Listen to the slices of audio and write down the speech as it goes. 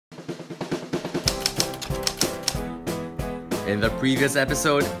In the previous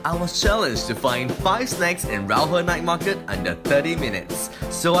episode, I was challenged to find 5 snacks in Raohe night market under 30 minutes.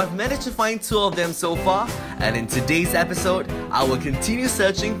 So I've managed to find 2 of them so far, and in today's episode, I will continue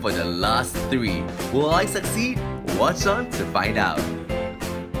searching for the last 3. Will I succeed? Watch on to find out.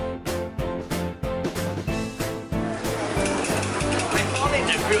 I found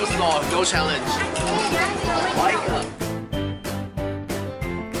it in Grill's Law, no challenge.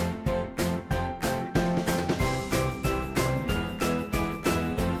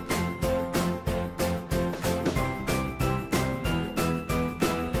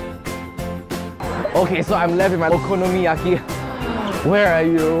 Okay, so I'm left with my okonomiyaki. Where are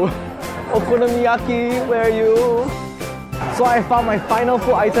you? Okonomiyaki, where are you? So I found my final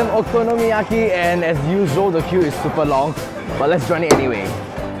food item, okonomiyaki, and as usual, the queue is super long. But let's join it anyway.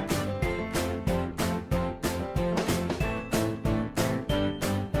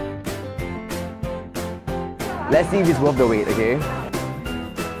 Let's see if it's worth the wait, okay?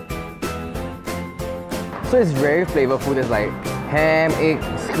 So it's very flavorful. There's like ham, egg,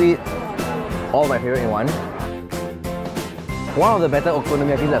 squid, all my favorite in one. One of the better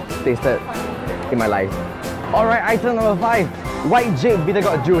okonomiyakis I've tasted in my life. Alright, item number 5. White Jade Bitter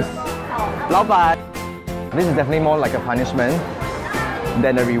Gourd Juice. 老板! This is definitely more like a punishment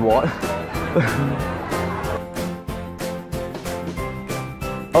than a reward.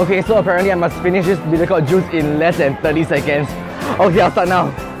 Okay, so apparently I must finish this bitter gourd juice in less than 30 seconds. Okay, I'll start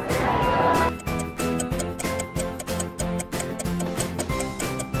now.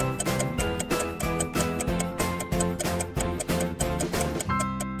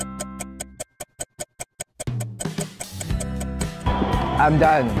 I'm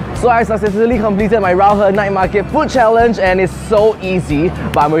done. So I successfully completed my Raohe Night Market Food Challenge, and it's so easy,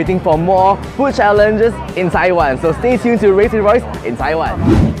 but I'm waiting for more food challenges in Taiwan. So stay tuned to Race with Royce in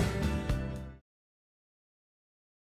Taiwan.